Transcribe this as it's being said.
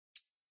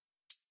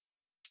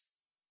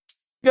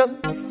Yeah,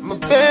 my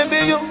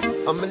baby you,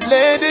 I'm a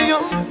lady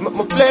you, make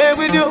me play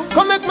with you,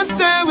 come make me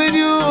stay with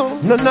you.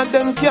 None of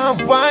them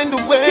can wind the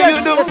way you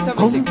do.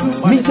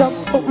 Come, me have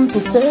something to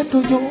say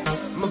to you.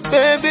 My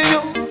baby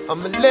you,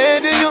 I'm a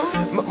lady you,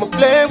 make me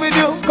play with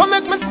you, come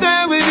make me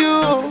stay with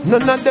you.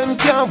 None of them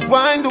can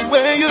wind the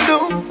way you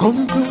do.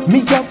 Come,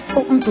 me have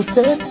something to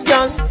say,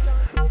 girl.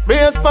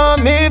 Brace for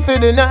me for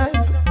the night,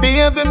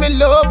 baby me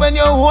love when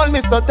you hold me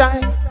so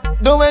tight.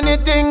 Do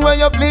anything where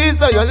you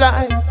please or you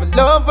like. Me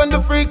love when the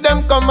freak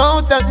them come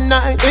out at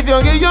night. If you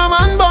give your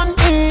man bun,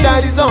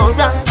 that is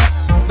alright.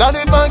 God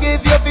will forgive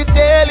you if you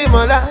tell him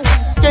a lie.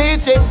 Straight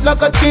shit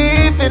like a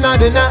thief in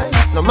the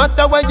night. No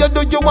matter what you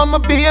do, you want my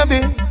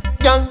baby.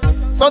 Young,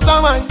 cause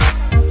I whine,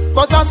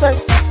 cause I say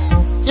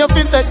you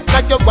feel set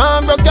like you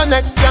want broke your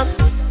neck, yeah.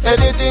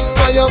 Anything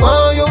where you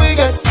want, you will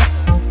get.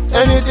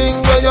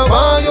 Anything where you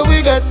want, you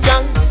will get,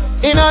 yeah.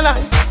 In a life,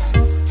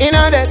 in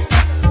a death,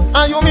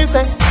 and you me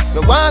say you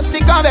want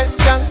stick of it,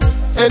 yeah.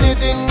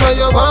 Anything where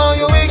you want,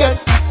 you will get.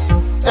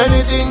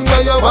 Anything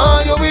where you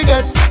want, you will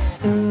get.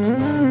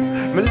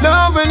 Me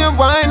love when you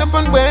wind up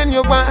and when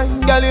you whine.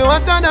 Girl, you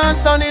want to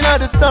dance on in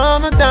the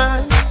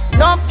summertime.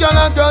 Enough girl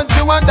and girl,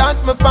 you want that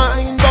me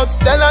fine. But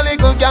tell a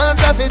little girl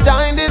to be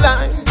join the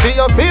line. See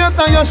your face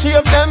and your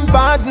shape, them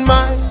bad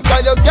mind.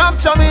 Cause you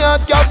capture me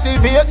heart,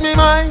 captivate me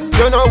mind.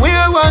 You know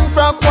wear one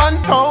frock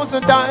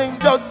 1,000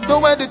 times. Just do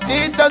what the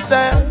teacher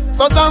said.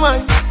 Cause I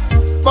whine,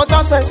 cause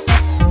I say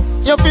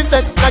you feel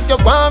set like you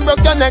want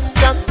broke your neck,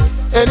 yeah.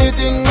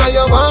 Anything where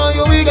you want,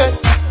 you will get.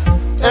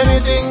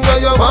 Anything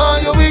where you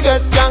want, you will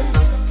get, yeah.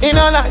 In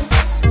a life,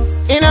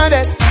 in a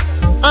death,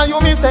 and you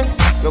me say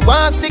you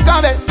want stick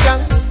of it, yeah.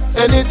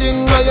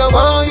 Anything where you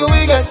want, you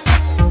will get.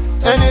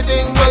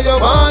 Anything where you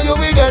want, you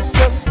will get,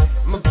 yeah.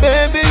 My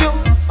baby you,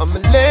 I'm a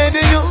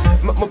lady you,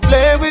 make me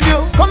play with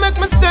you, come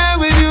make me stay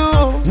with you.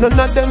 None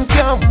of them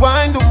can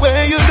wind the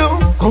way you do.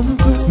 Come,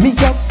 me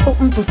have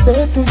something to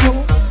say to you.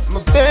 My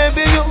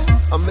baby you,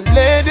 I'm a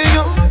lady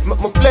you, make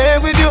me play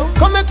with you,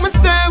 come make me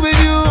stay with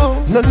you.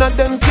 None of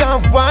them can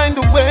wind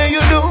the way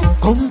you do.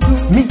 Come,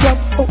 me have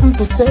something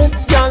to say,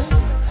 girl.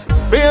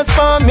 Brace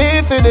for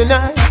me for the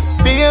night.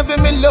 Baby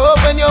me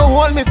love when you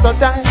hold me so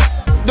tight.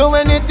 Do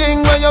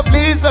anything where you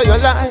please or you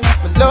like.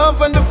 Me love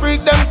when the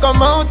freak them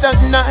come out at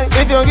night.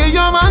 If you give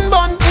your man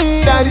bun,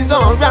 that is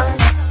alright.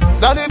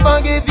 God will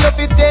forgive you if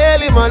you tell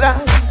him a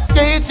lie.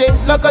 Straight shit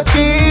like a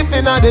thief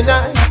in the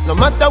night. No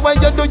matter what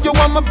you do, you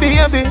want my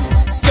baby.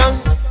 Young,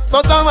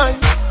 cause I whine,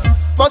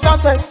 cause I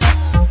say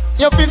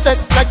you feel set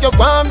like you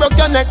want broke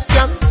your neck,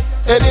 yeah.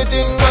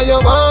 Anything where you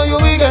want, you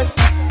will get.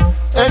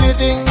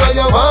 Anything where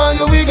you want,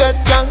 you will get,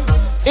 yeah.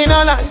 In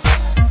a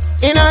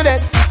life, in a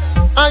death,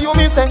 and you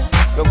me say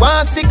you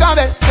want stick of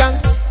it, yeah.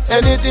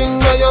 Anything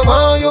where you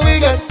want, you will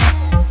get.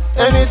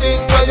 Anything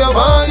where you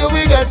want, you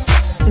will get.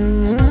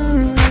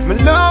 Me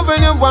love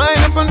when you wind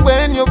up and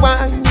when you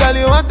whine. Girl,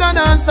 you want to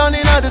dance on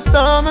in the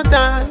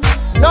summertime.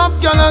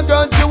 Enough girl and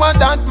girl, you want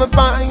that me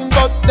fine.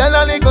 But tell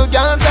a little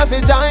girl to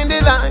be join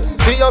the line.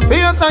 See your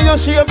face and your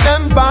shape,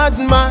 them bad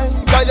mind.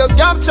 Cause you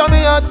capture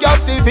me heart,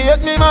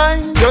 captivate me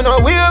mind. You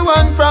know wear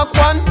one frock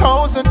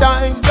 1,000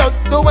 times. Just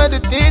do what the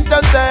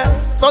teacher said.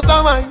 Cause I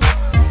whine,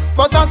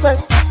 cause I say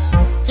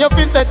you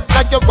feel set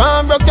like you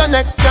want broke your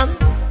neck, yeah.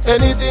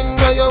 Anything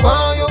where you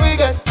want, you will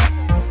get.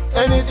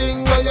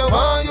 Anything where you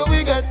want, you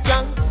will get,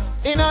 yeah.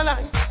 In a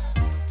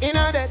life, in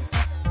a death,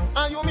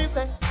 and you me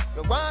say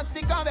you want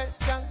stick of it,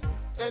 yeah.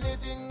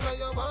 Anything where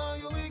you want,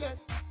 you will get.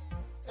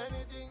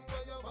 Anything